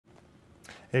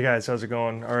Hey guys, how's it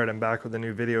going? All right, I'm back with a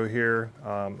new video here.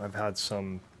 I've had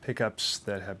some pickups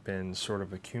that have been sort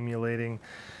of accumulating,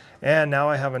 and now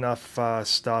I have enough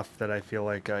stuff that I feel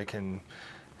like I can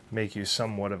make you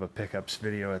somewhat of a pickups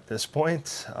video at this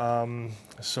point.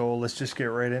 So let's just get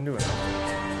right into it.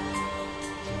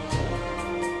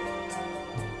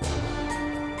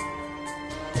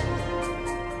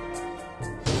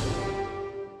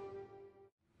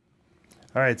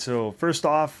 All right, so first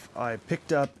off, I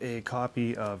picked up a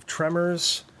copy of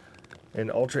Tremors in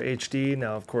Ultra HD.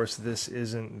 Now, of course, this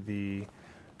isn't the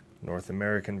North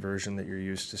American version that you're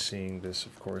used to seeing. This,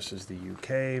 of course, is the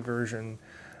UK version.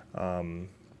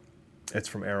 It's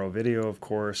from Arrow Video, of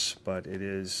course, but it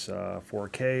is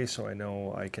 4K, so I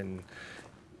know I can,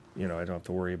 I don't have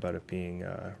to worry about it being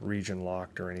region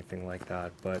locked or anything like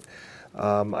that. But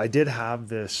I did have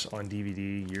this on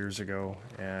DVD years ago,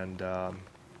 and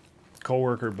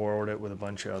coworker borrowed it with a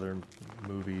bunch of other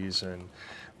movies, and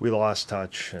we lost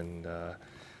touch. And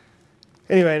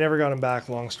anyway, I never got them back,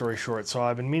 long story short. So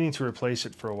I've been meaning to replace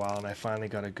it for a while, and I finally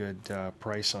got a good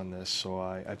price on this. So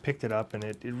I picked it up, and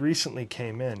it recently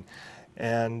came in.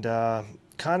 And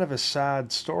kind of a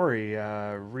sad story.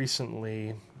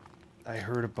 Recently, I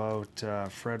heard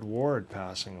about Fred Ward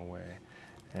passing away.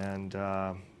 And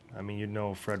I mean, you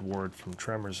know Fred Ward from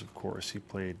Tremors, of course. He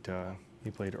played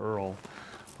Earl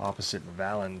opposite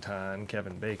Valentine,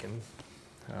 Kevin Bacon.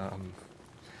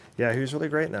 Yeah, he was really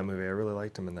great in that movie. I really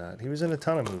liked him in that. He was in a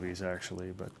ton of movies,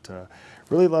 actually, but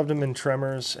really loved him in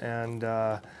Tremors. And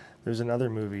there's another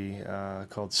movie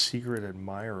called Secret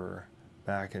Admirer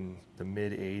back in the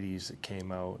mid-'80s that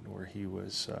came out, where he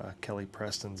was Kelly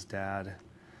Preston's dad.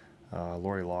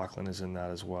 Lori Loughlin is in that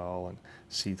as well, and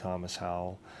C. Thomas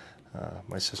Howell.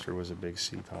 My sister was a big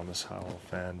C. Thomas Howell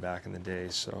fan back in the day,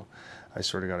 so I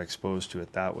sort of got exposed to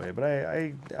it that way. But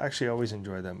I actually always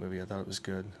enjoyed that movie. I thought it was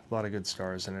good. A lot of good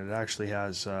stars in it. It actually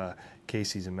has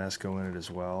Casey Zemesko in it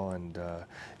as well, and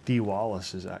Dee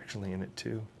Wallace is actually in it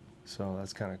too. So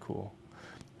that's kind of cool.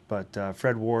 But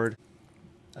Fred Ward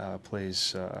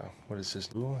plays, what is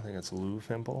this, Lou? I think it's Lou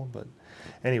Fimple. But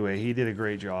anyway, he did a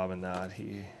great job in that.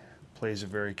 He plays a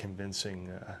very convincing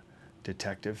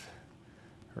detective.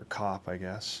 Or cop, I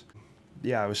guess.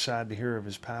 Yeah, I was sad to hear of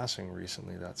his passing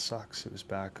recently. That sucks. It was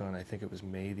back on, I think it was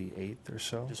May the 8th or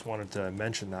so. Just wanted to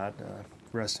mention that.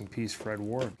 Rest in peace, Fred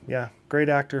Ward. Yeah, great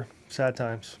actor. Sad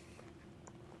times.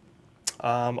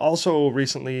 Also,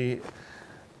 recently,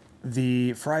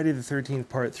 the Friday the 13th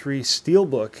Part 3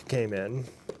 Steelbook came in.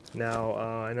 Now,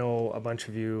 I know a bunch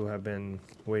of you have been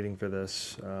waiting for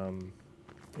this,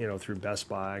 through Best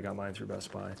Buy. I got mine through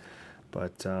Best Buy.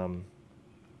 But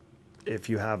if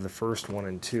you have the first one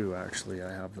and two, actually,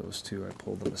 I have those two. I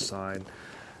pulled them aside.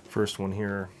 First one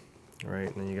here, right,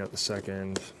 and then you got the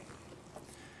second.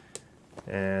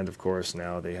 And of course,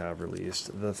 now they have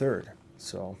released the third.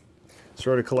 So,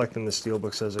 sort of collecting the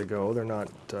steelbooks as I go.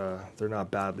 They're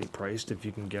not badly priced if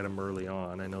you can get them early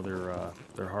on. I know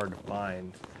they're hard to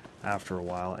find after a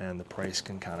while, and the price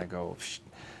can kind of go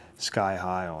sky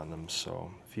high on them. So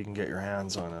if you can get your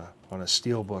hands on a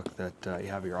steelbook that you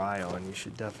have your eye on, you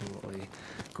should definitely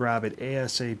grab it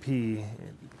ASAP.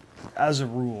 As a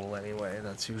rule, anyway,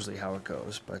 that's usually how it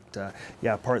goes. But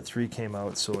yeah, Part 3 came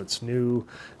out, so it's newly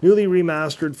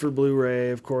remastered for Blu-ray.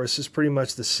 Of course, it's pretty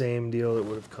much the same deal that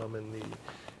would have come in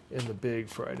the big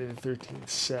Friday the 13th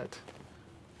set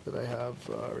that I have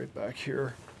right back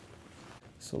here.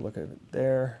 So look at it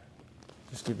there.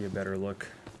 Just give you a better look.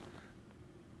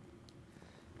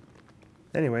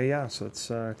 Anyway, yeah, so it's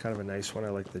kind of a nice one. I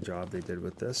like the job they did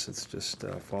with this. It's just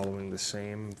following the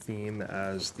same theme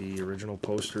as the original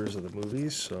posters of the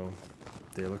movies, so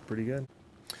they look pretty good.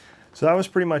 So that was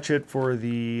pretty much it for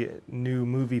the new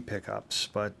movie pickups,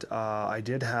 but I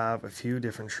did have a few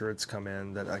different shirts come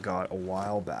in that I got a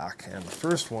while back, and the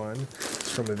first one is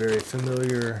from a very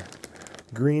familiar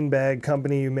green bag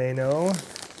company you may know,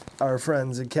 our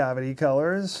friends at Cavity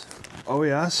Colors. Oh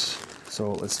yes.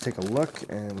 So let's take a look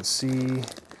and see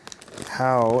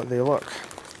how they look.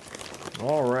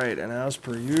 All right, and as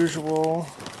per usual,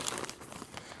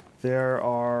 there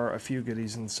are a few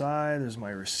goodies inside. There's my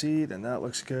receipt, and that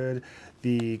looks good.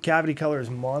 The Cavity Colors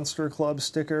Monster Club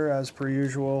sticker, as per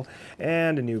usual,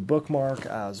 and a new bookmark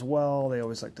as well. They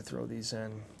always like to throw these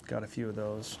in. Got a few of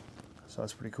those, so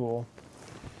that's pretty cool.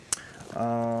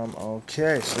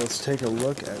 Okay, so let's take a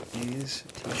look at these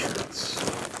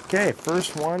t-shirts. Okay,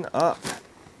 first one up.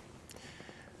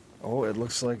 Oh, it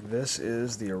looks like this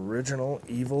is the original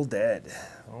Evil Dead.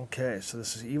 Okay, so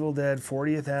this is Evil Dead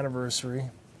 40th anniversary.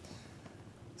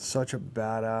 Such a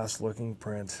badass looking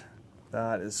print.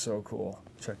 That is so cool.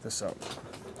 Check this out.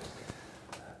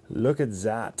 Look at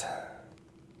that.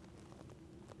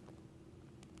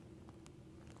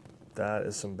 That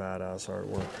is some badass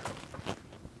artwork.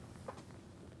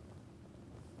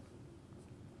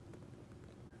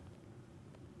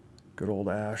 Good old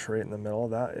Ash right in the middle.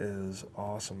 That is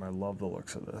awesome. I love the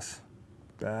looks of this.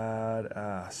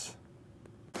 Badass.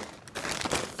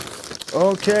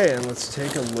 Okay, and let's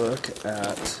take a look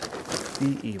at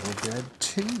the Evil Dead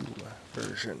 2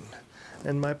 version.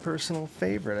 And my personal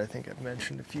favorite, I think I've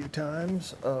mentioned a few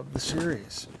times, of the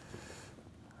series.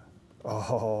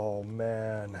 Oh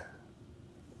man,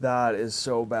 that is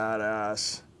so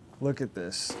badass. Look at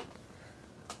this.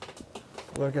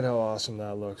 Look at how awesome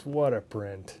that looks. What a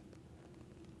print.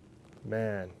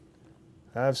 Man,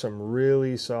 I have some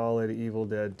really solid Evil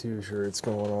Dead 2 shirts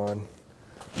going on.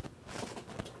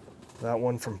 That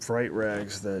one from Fright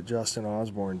Rags that Justin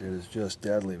Osborne did is just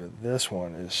deadly, but this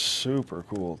one is super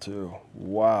cool too.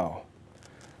 Wow.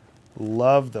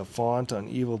 Love the font on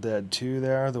Evil Dead 2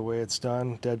 there, the way it's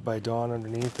done. Dead by Dawn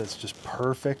underneath, that's just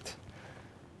perfect.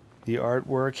 The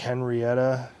artwork,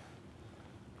 Henrietta.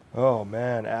 Oh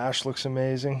man, Ash looks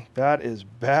amazing. That is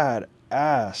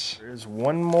badass. There's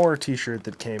one more t-shirt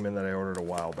that came in that I ordered a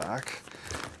while back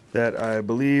that I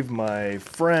believe my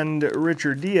friend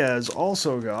Richard Diaz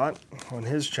also got on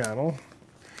his channel.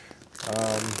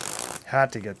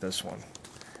 Had to get this one.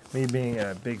 Me being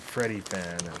a big Freddy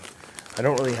fan, and I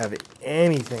don't really have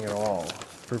anything at all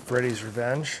for Freddy's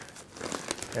Revenge.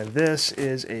 And this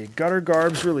is a Gutter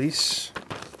Garbs release.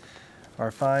 Our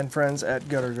fine friends at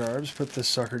Gutter Garbs put this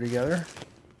sucker together.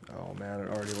 Oh man, it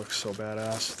already looks so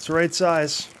badass. It's the right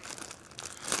size.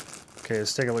 Okay,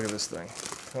 let's take a look at this thing.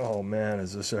 Oh man,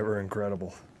 is this ever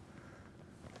incredible.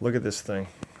 Look at this thing.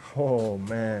 Oh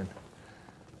man.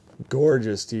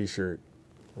 Gorgeous t-shirt.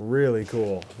 Really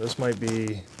cool. This might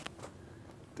be,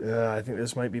 I think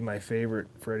this might be my favorite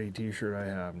Freddy t-shirt I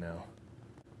have now.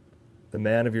 The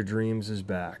Man of Your Dreams is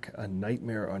back. A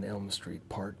Nightmare on Elm Street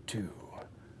Part 2.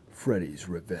 Freddy's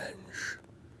Revenge.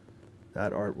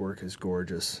 That artwork is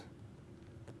gorgeous.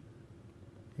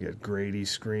 You got Grady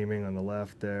screaming on the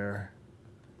left there.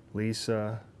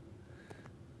 Lisa.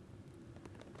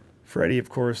 Freddy, of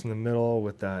course, in the middle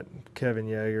with that Kevin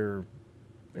Yeager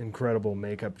incredible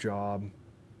makeup job.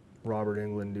 Robert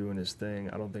Englund doing his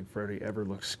thing. I don't think Freddy ever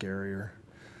looked scarier.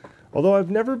 Although I've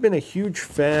never been a huge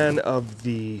fan of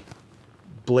the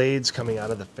blades coming out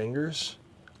of the fingers.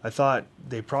 I thought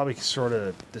they probably sort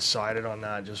of decided on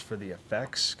that just for the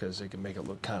effects, because they can make it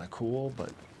look kind of cool,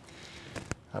 but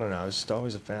I don't know, I was just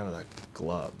always a fan of that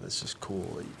glove. It's just cool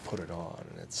that you put it on,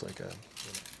 and it's like a...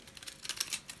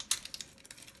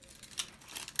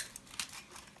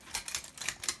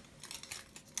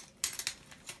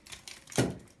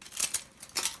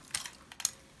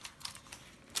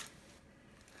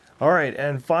 All right,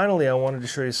 and finally I wanted to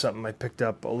show you something I picked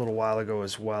up a little while ago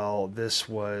as well. This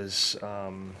was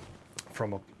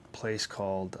from a place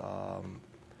called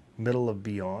Middle of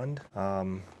Beyond. I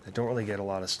don't really get a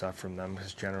lot of stuff from them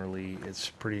because generally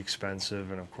it's pretty expensive,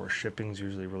 and of course shipping's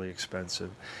usually really expensive.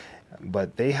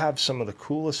 But they have some of the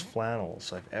coolest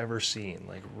flannels I've ever seen,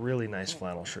 like really nice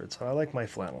flannel shirts. I like my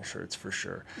flannel shirts for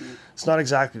sure. It's not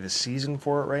exactly the season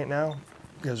for it right now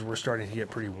because we're starting to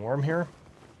get pretty warm here.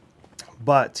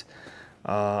 But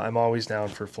I'm always down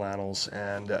for flannels,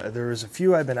 and there's a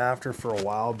few I've been after for a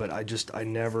while, but I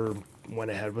never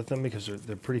went ahead with them because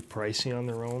they're pretty pricey on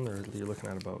their own. You're looking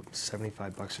at about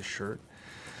 75 bucks a shirt,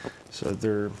 so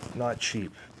they're not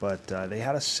cheap. But they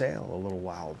had a sale a little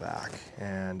while back,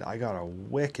 and I got a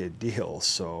wicked deal,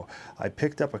 so I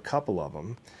picked up a couple of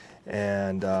them.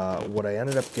 And what I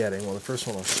ended up getting, well, the first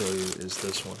one I'll show you is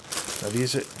this one. Now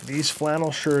these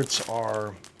flannel shirts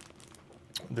are...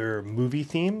 they're movie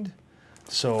themed,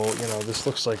 so you know this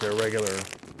looks like a regular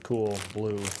cool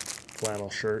blue flannel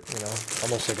shirt, you know,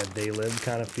 almost like a They Live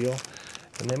kind of feel,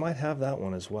 and they might have that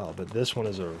one as well. But this one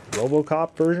is a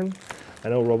RoboCop version. I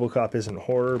know RoboCop isn't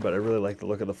horror, but I really like the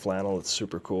look of the flannel. It's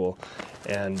super cool,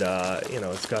 and you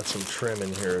know, it's got some trim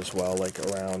in here as well, like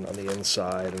around on the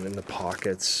inside and in the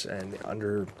pockets and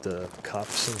under the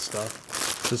cuffs and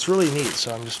stuff. So it's really neat.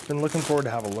 So I'm just been looking forward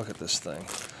to have a look at this thing.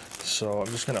 So I'm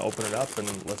just going to open it up and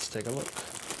let's take a look.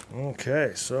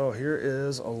 Okay, so here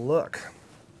is a look.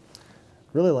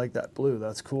 Really like that blue,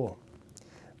 that's cool.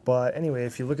 But anyway,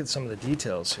 if you look at some of the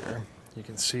details here, you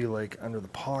can see like under the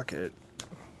pocket,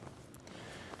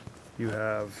 you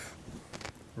have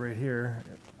right here,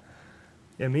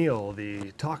 Emil,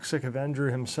 the Toxic Avenger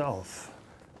himself,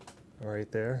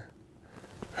 right there.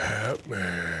 Help me.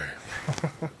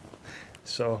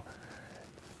 So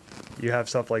you have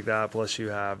stuff like that, plus you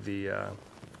have the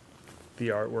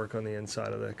artwork on the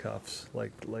inside of the cuffs,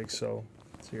 like so.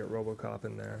 So you got RoboCop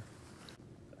in there.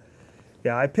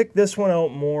 Yeah, I picked this one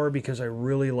out more because I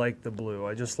really liked the blue.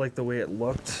 I just liked the way it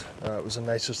looked. It was the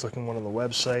nicest looking one on the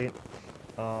website.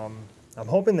 I'm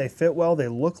hoping they fit well. They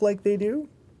look like they do.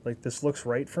 Like this looks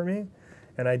right for me.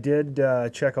 And I did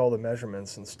check all the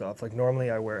measurements and stuff. Like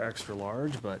normally I wear extra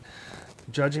large, but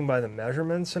judging by the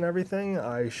measurements and everything,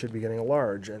 I should be getting a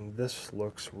large, and this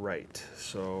looks right.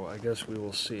 So I guess we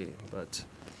will see. But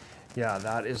yeah,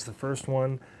 that is the first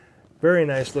one. Very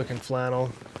nice looking flannel.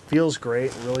 Feels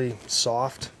great, really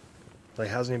soft. Like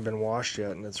hasn't even been washed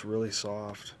yet, and it's really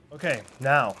soft. Okay,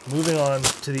 now moving on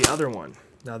to the other one.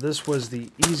 Now this was the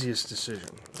easiest decision,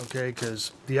 okay,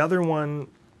 because the other one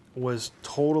was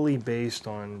totally based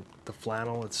on the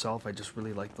flannel itself. I just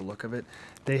really like the look of it.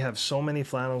 They have so many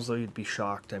flannels though, you'd be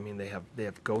shocked. I mean, they have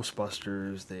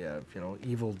Ghostbusters, they have, you know,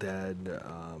 Evil Dead,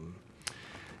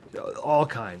 all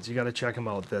kinds. You got to check them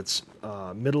out. That's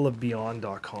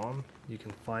middleofbeyond.com. You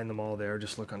can find them all there.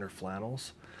 Just look under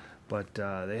flannels. But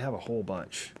they have a whole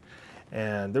bunch.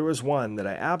 And there was one that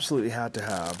I absolutely had to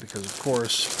have because, of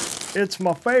course, it's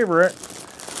my favorite.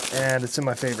 And it's in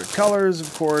my favorite colors,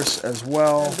 of course, as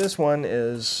well. And this one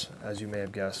is, as you may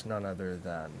have guessed, none other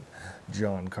than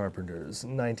John Carpenter's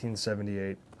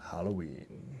 1978 Halloween.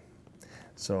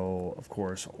 So, of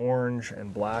course, orange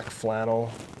and black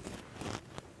flannel.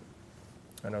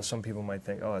 I know some people might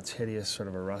think, oh, it's hideous, sort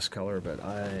of a rust color, but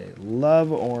I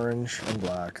love orange and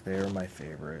black. They are my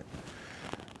favorite.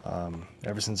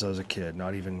 Ever since I was a kid,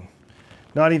 not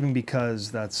even because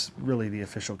that's really the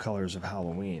official colors of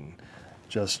Halloween,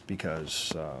 just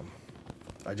because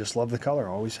I just love the color,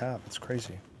 always have. It's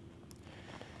crazy.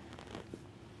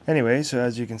 Anyway, so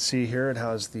as you can see here, it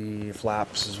has the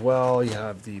flaps as well. You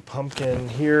have the pumpkin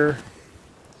here.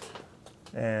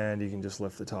 And you can just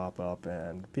lift the top up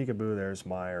and peekaboo, there's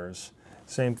Myers.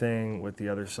 Same thing with the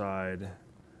other side.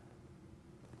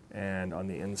 And on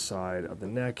the inside of the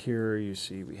neck here, you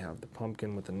see we have the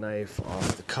pumpkin with the knife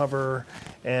off the cover.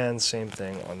 And same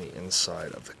thing on the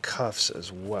inside of the cuffs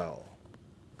as well.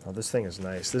 Oh, this thing is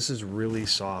nice. This is really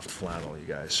soft flannel, you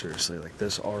guys, seriously. Like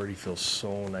this already feels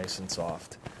so nice and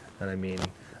soft. And I mean,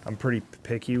 I'm pretty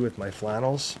picky with my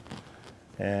flannels.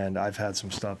 And I've had some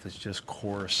stuff that's just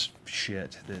coarse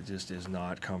shit that just is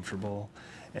not comfortable.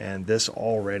 And this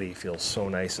already feels so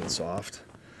nice and soft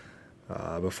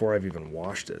before I've even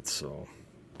washed it. So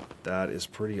that is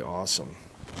pretty awesome.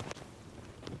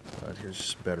 But here's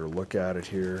just a better look at it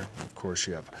here. Of course,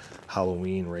 you have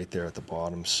Halloween right there at the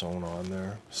bottom sewn on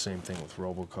there. Same thing with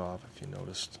RoboCop, if you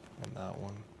noticed on that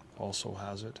one. Also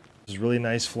has it. This is really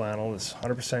nice flannel. It's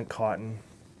 100% cotton.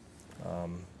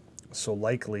 So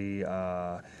likely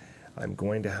I'm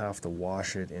going to have to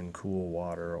wash it in cool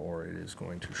water or it is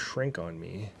going to shrink on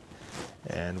me,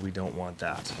 and we don't want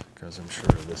that because I'm sure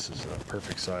this is a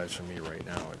perfect size for me right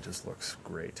now. It just looks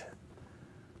great.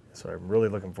 So I'm really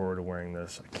looking forward to wearing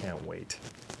this. I can't wait.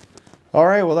 All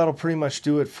right, well that'll pretty much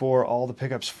do it for all the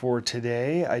pickups for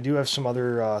today. I do have some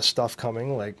other stuff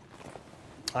coming, like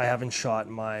I haven't shot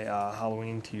my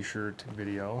Halloween t-shirt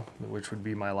video, which would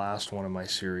be my last one of my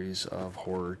series of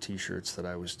horror t-shirts that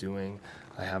I was doing.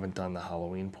 I haven't done the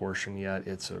Halloween portion yet.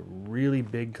 It's a really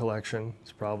big collection.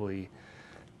 It's probably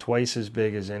twice as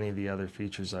big as any of the other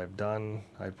features I've done.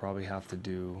 I'd probably have to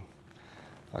do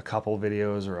a couple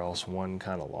videos or else one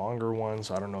kind of longer one.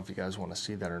 So I don't know if you guys want to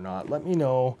see that or not. Let me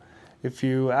know. If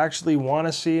you actually want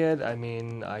to see it, I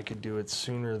mean, I could do it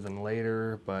sooner than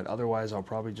later, but otherwise I'll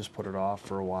probably just put it off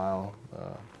for a while.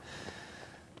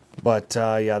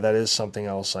 Yeah, that is something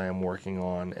else I am working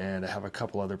on, and I have a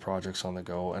couple other projects on the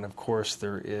go. And of course,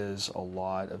 there is a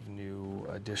lot of new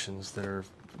additions that are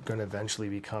going to eventually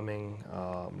be coming.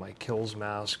 My Kills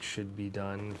mask should be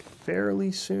done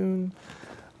fairly soon.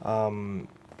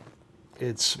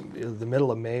 It's the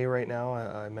middle of May right now.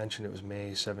 I mentioned it was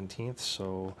May 17th,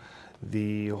 so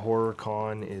the Horror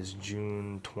Con is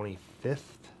June 25th,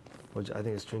 which I think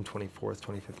it's June 24th,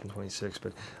 25th, and 26th,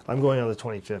 but I'm going on the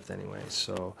 25th anyway,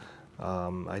 so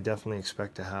I definitely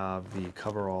expect to have the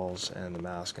coveralls and the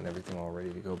mask and everything all ready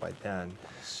to go by then.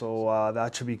 So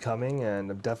that should be coming,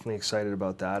 and I'm definitely excited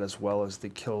about that, as well as the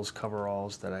Kills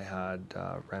coveralls that I had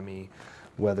Remy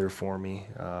weather for me.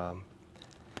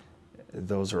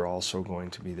 Those are also going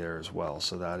to be there as well,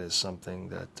 so that is something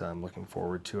that I'm looking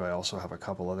forward to. I also have a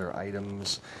couple other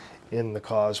items in the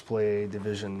cosplay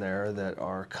division there that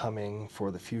are coming for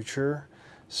the future,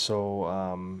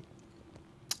 so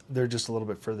they're just a little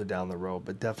bit further down the road,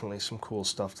 but definitely some cool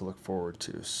stuff to look forward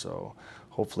to. So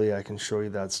hopefully I can show you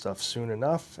that stuff soon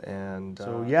enough. And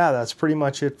so yeah, that's pretty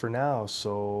much it for now.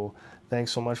 So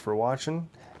thanks so much for watching,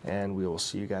 and we will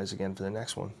see you guys again for the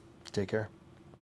next one. Take care.